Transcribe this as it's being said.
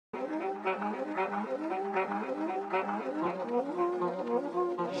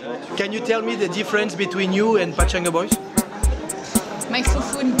Can you tell me the difference between you and Pachanga Boys?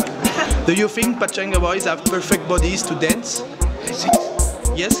 Microphone. Do you think Pachanga Boys have perfect bodies to dance?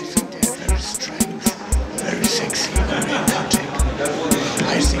 Yes? I think they're very strange, very sexy, very erotic.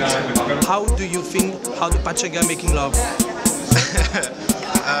 I think so. How do you think how the Pachanga making love?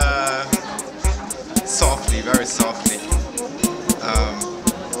 Softly, very softly.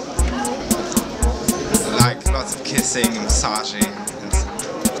 Like lots of kissing, massaging.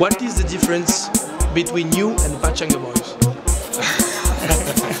 What is the difference between you and Pachanga Boys?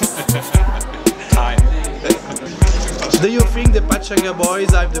 Time. Do you think the Pachanga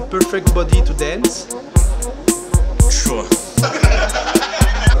Boys have the perfect body to dance? Sure.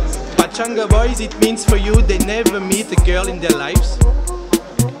 Pachanga Boys, it means for you they never meet a girl in their lives?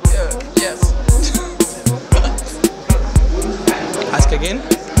 Yes. Ask again.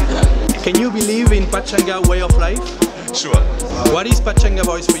 Can you believe in Pachanga way of life? Sure. What is Pachanga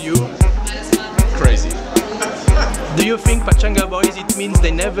Boys for you? Crazy. Do you think Pachanga Boys, it means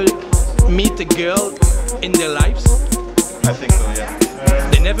they never meet a girl in their lives? I think so, yeah.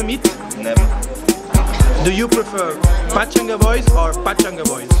 They never meet? Never. Do you prefer Pachanga Boys or Pachanga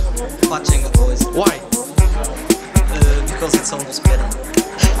Boys? Pachanga Boys. Why? Because it sounds better.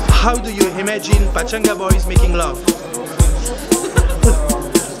 How do you imagine Pachanga Boys making love?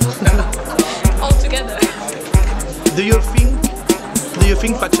 All together. Do you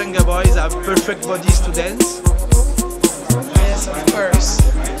think Pachanga Boys have perfect bodies to dance? Yes, of course.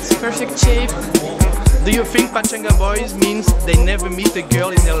 It's perfect shape. Do you think Pachanga Boys means they never meet a girl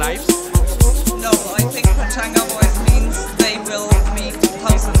in their lives? No, I think Pachanga Boys means they will meet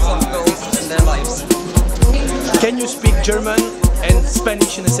thousands of girls in their lives. Can you speak German and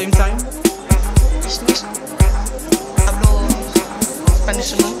Spanish in the same time? Hablo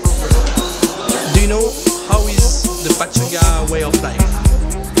Spanish, no? Do you know how is the Pachanga way of life?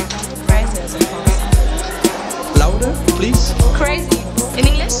 Crazy, I suppose. Louder, please. Crazy. In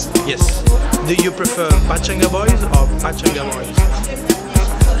English? Yes. Do you prefer Pachanga Boys or Pachanga Boys?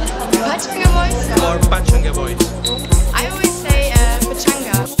 Pachanga Boys? Or Pachanga Boys?